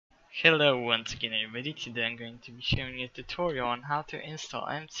Hello once again everybody, today I'm going to be showing you a tutorial on how to install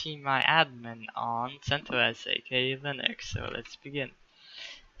McMyAdmin on CentOS aka Linux. So let's begin.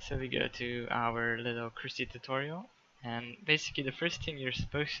 So we go to our little Christy tutorial, and basically the first thing you're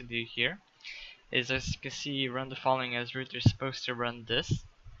supposed to do here is, as you can see, run the following as root. You're supposed to run this.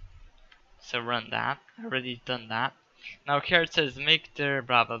 So run that. I already done that. Now here it says make the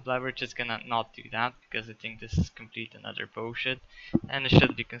blah blah blah. We're just gonna not do that because I think this is complete another bullshit and it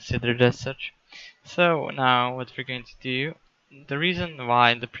should be considered as such. So now what we're going to do, the reason why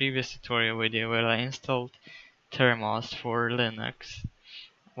in the previous tutorial video where I installed CentOS for Linux,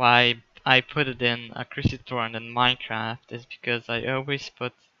 why I put it in a Christy tutorial in Minecraft is because I always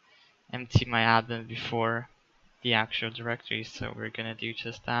put McMyAdmin before the actual directory. So we're gonna do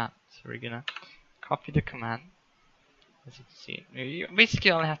just that. So we're gonna copy the command. As you can see,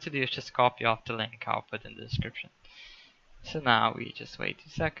 basically all I have to do is just copy off the link I'll put in the description. So now we just wait 2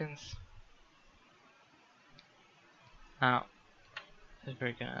 seconds. Now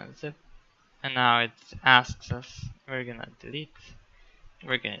we're gonna zip, and now it asks us, we're gonna delete,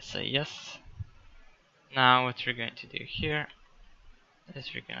 we're gonna say yes. Now what we're going to do here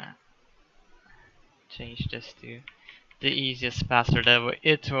is we're gonna change this to the easiest password ever.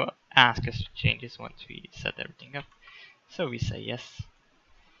 It will ask us to change this once we set everything up. So we say yes.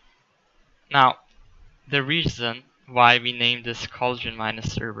 Now the reason why we named this cauldron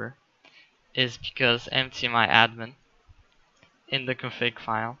minus server is because McMyAdmin in the config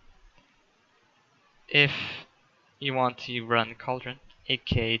file, if you want to run cauldron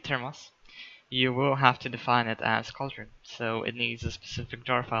aka CentOS, you will have to define it as cauldron. So it needs a specific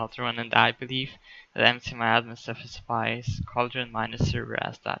jar file to run, and I believe that McMyAdmin specifies cauldron minus server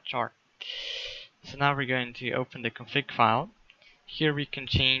as that jar. So now we're going to open the config file. Here we can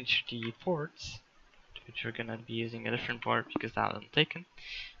change the ports, which we're gonna be using a different port because that wasn't taken.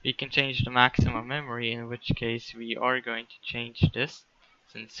 We can change the maximum memory, in which case we are going to change this,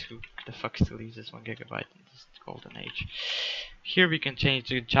 since who the fuck still uses 1 GB in this golden age. Here we can change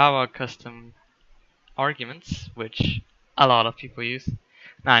the Java custom arguments, which a lot of people use.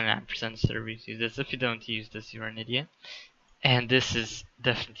 99% of servers use this. If you don't use this, you're an idiot. And this is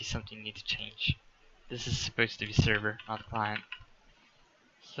definitely something you need to change. This is supposed to be server, not client.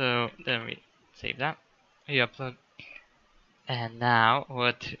 So then we save that, we upload, and now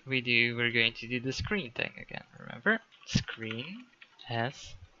what we do, we're going to do the screen thing again. Remember, screen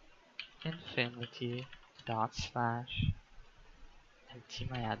s infinity dot slash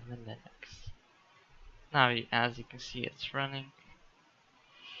McMyAdmin Linux. Now as you can see, it's running,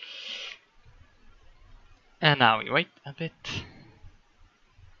 and now we wait a bit.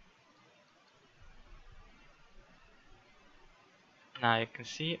 Now you can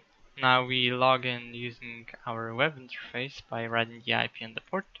see, now we log in using our web interface by writing the IP and the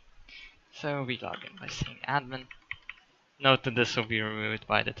port. So we log in by saying admin. Note that this will be removed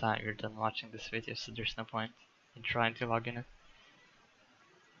by the time you're done watching this video, so there's no point in trying to log in it.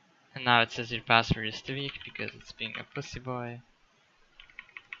 And now it says your password is too weak because it's being a pussy boy.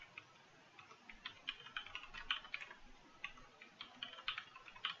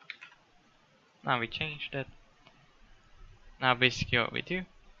 Now we changed it. Now basically what we do,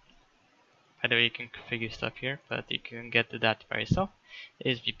 by the way, you can configure stuff here, but you can get to that by yourself,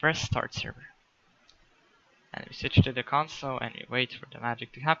 is we press start server. And we switch to the console and we wait for the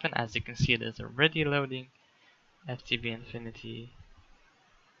magic to happen. As you can see, it is already loading. FTP infinity.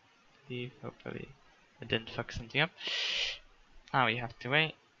 Hopefully it didn't fuck something up. Now we have to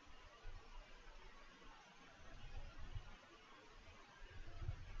wait.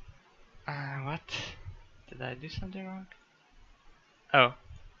 What? Did I do something wrong? Oh,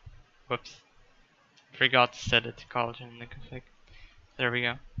 whoops. Forgot to set it to cauldron in the config. There we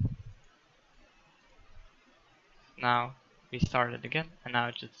go. Now we start it again, and now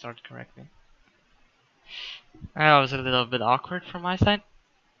it should start correctly. That was a little bit awkward from my side,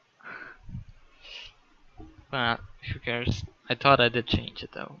 but who cares? I thought I did change it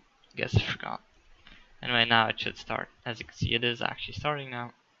though. Guess I forgot. Anyway, now it should start. As you can see, it is actually starting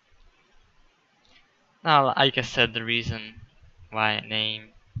now. Now, like I said, the reason why I name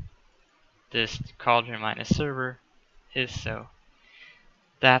this cauldron minus server is so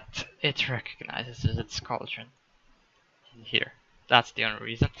that it recognizes its cauldron in here. That's the only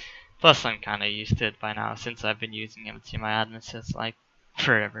reason. Plus, I'm kinda used to it by now since I've been using McMyAdmin since like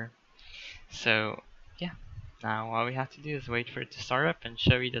forever. So, yeah. Now all we have to do is wait for it to start up and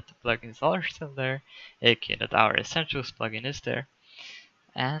show you that the plugins are still there, aka that our Essentials plugin is there.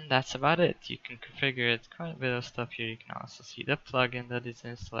 And that's about it. You can configure it, quite a bit of stuff here. You can also see the plugin that is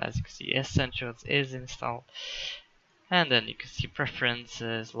installed. As you can see, Essentials is installed. And then you can see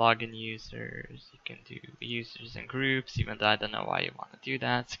preferences, login users, you can do users and groups, even though I don't know why you want to do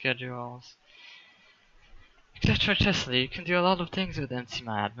that, schedules, etc. etc. You can do a lot of things with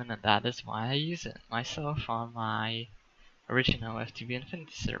McMyAdmin, and that is why I use it myself on my original FTP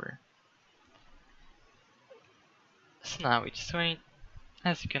Infinity server. So now we just wait.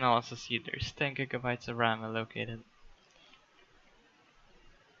 As you can also see, there's 10 gigabytes of RAM allocated.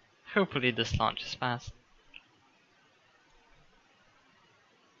 Hopefully this launches fast.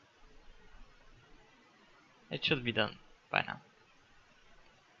 It should be done by now.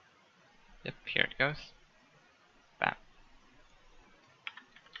 Yep, here it goes. Bam.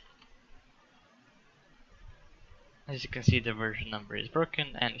 As you can see, the version number is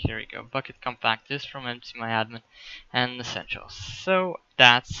broken, and here we go. Bucket Compact is from McMyAdmin and CentOS. So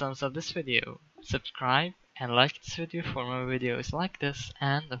that sums up this video. Subscribe and like this video for more videos like this,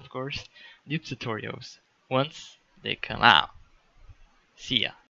 and of course, dupe tutorials once they come out. See ya.